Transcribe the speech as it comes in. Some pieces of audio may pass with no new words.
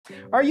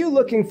Are you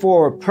looking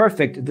for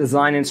perfect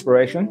design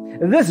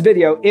inspiration? This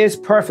video is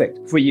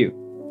perfect for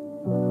you.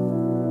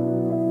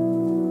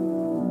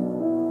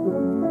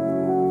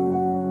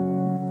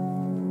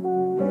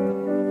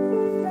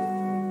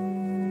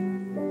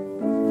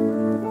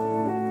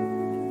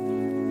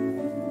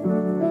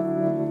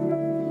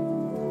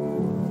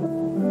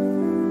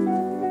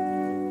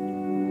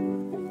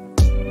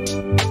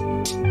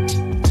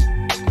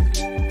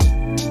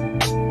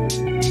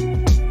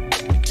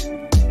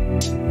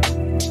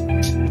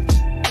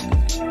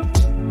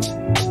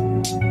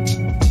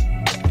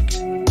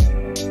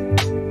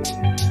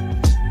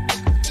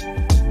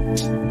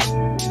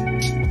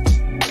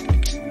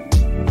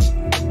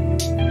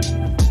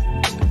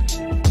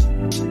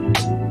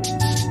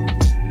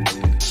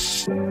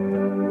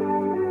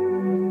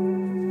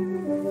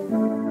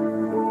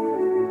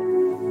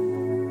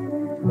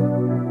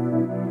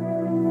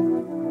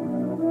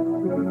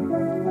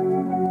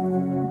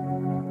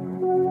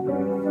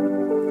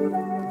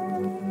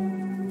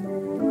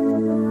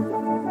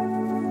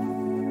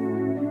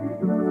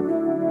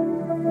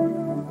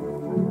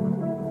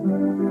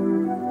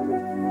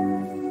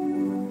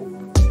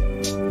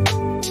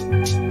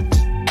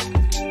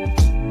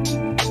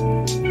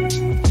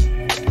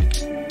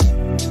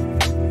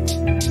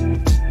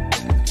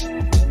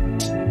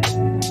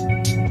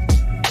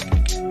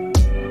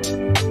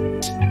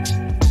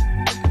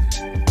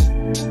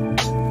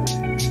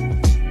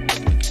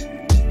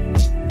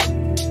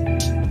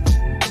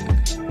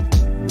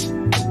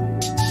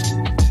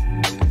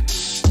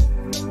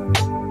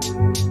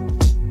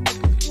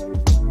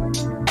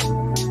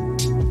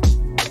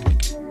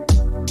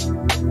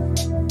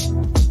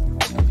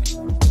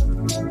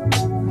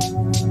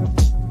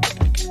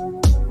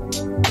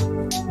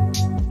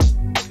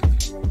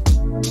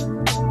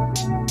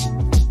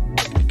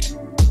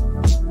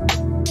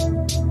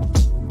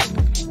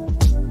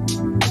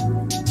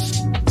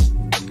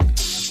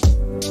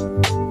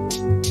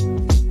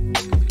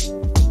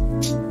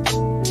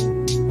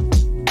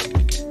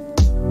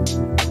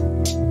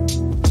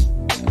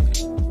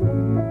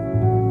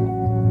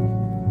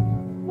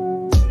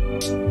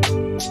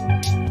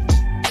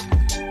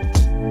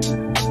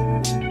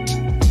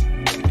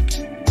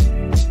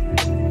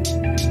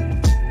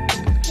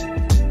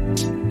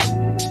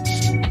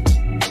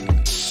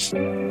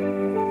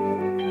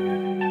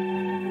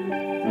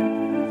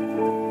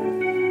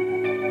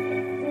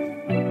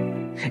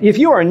 If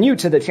you are new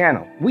to the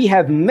channel, we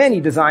have many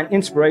design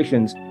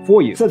inspirations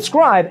for you.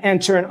 Subscribe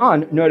and turn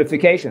on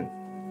notifications.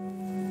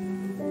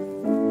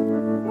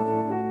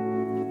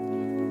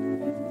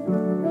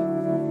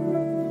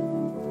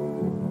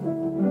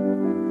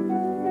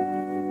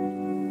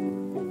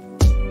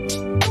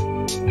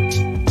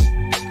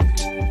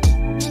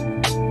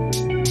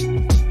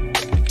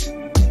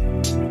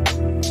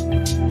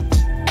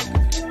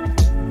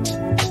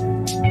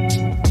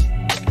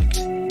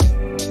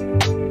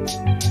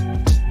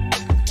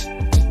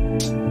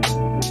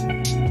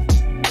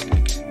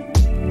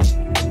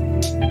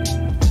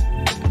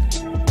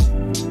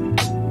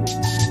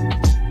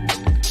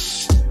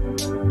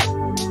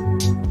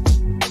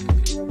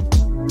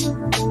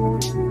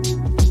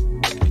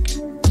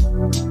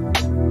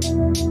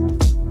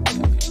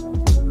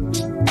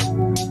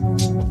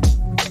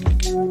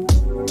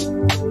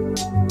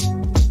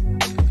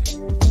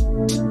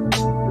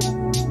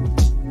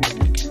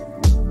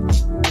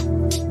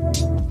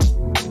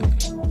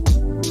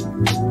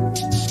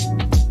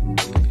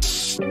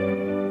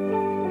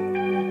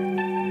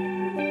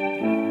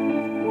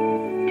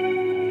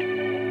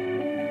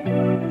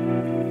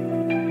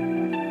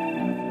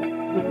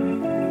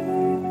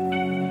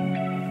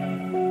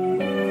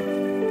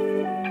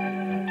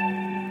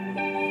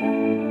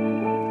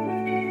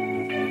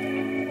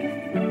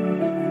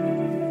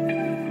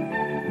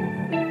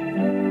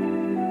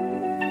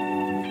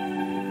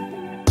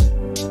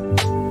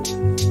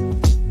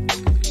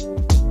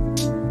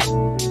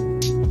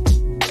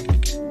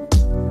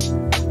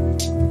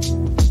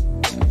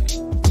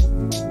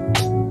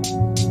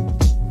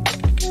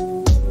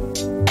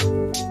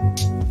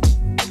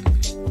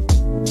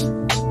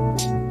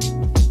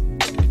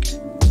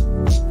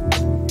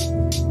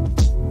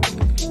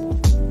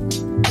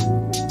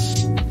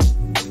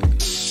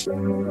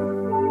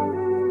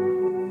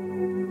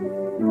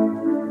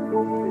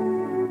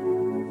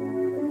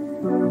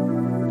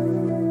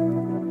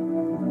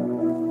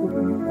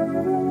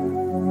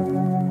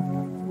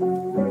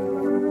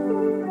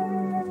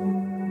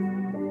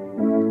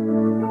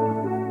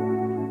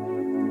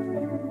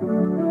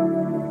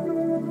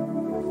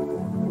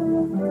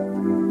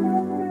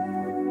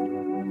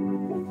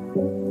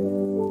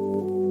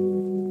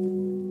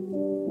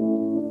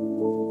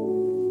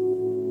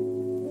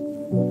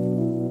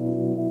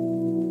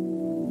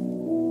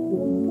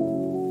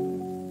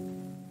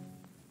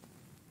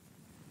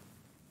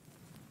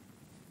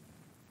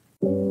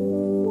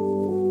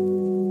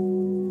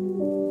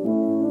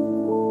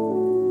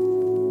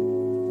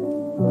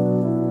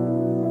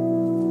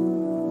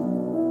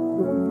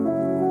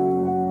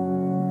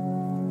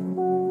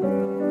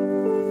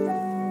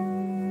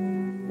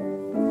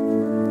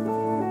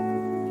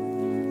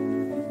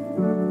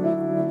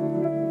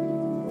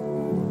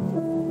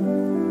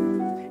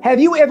 Have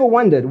you ever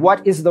wondered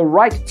what is the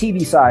right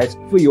TV size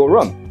for your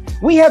room?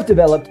 We have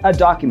developed a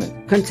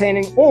document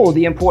containing all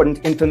the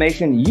important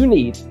information you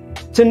need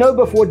to know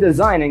before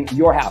designing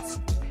your house.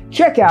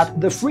 Check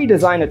out the free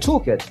designer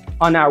toolkit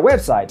on our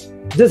website,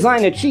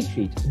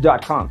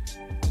 designercheatsheet.com.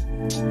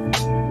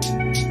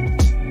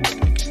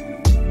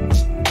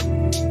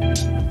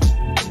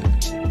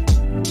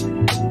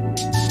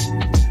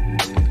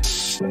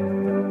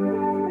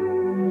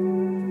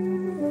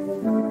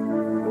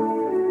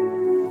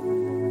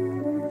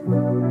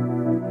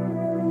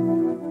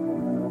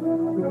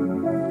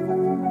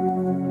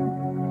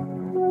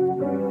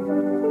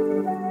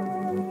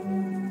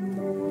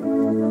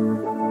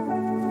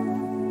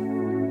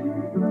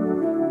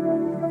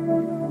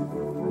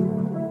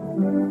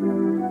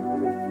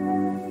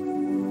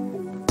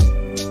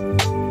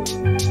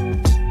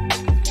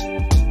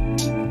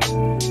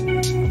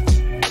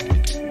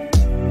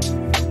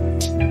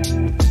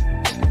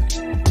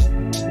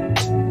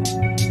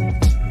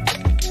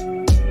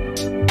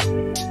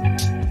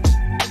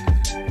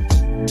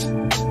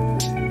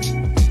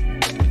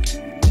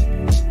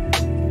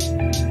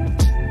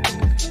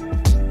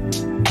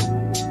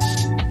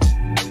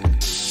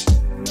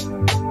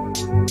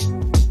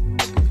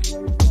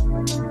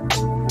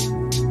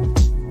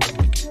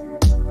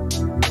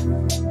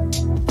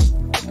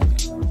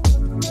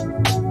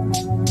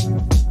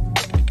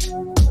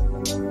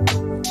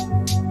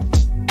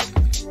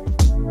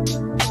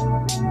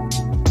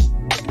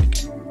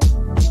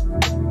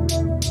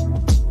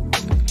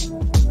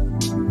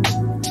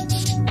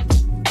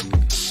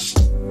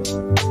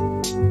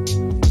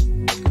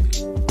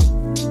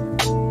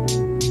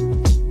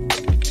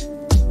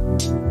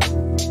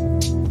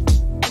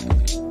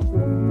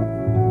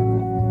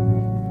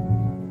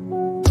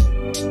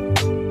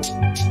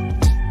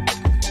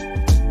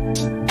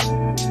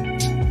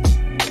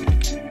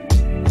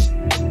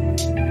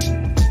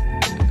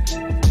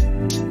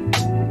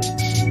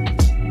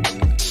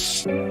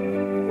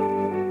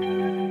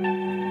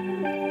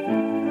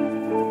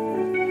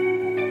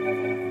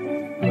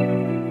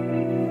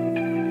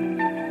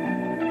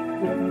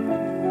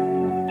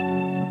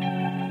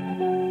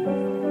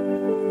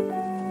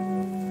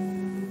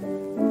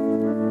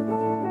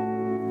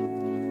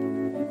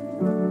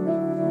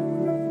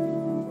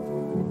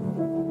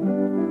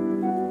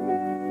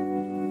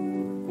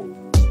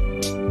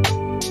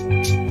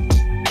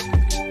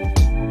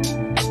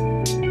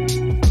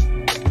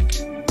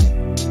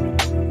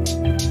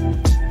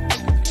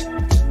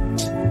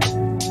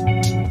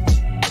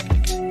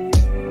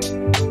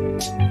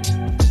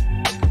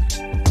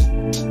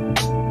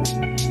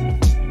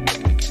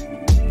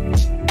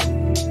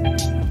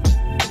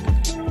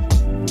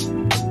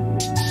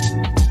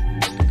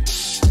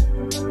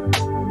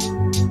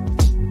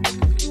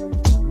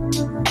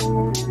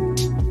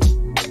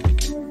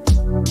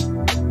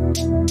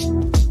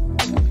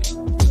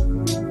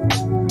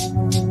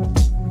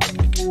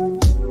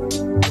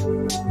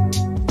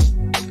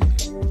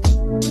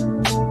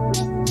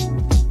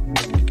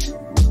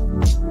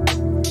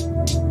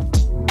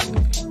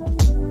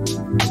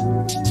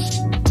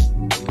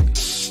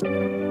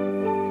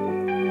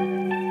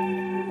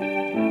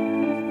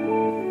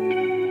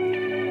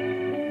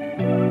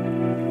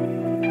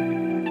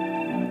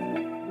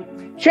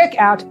 Check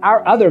out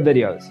our other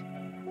videos.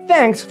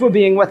 Thanks for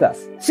being with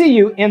us. See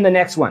you in the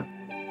next one.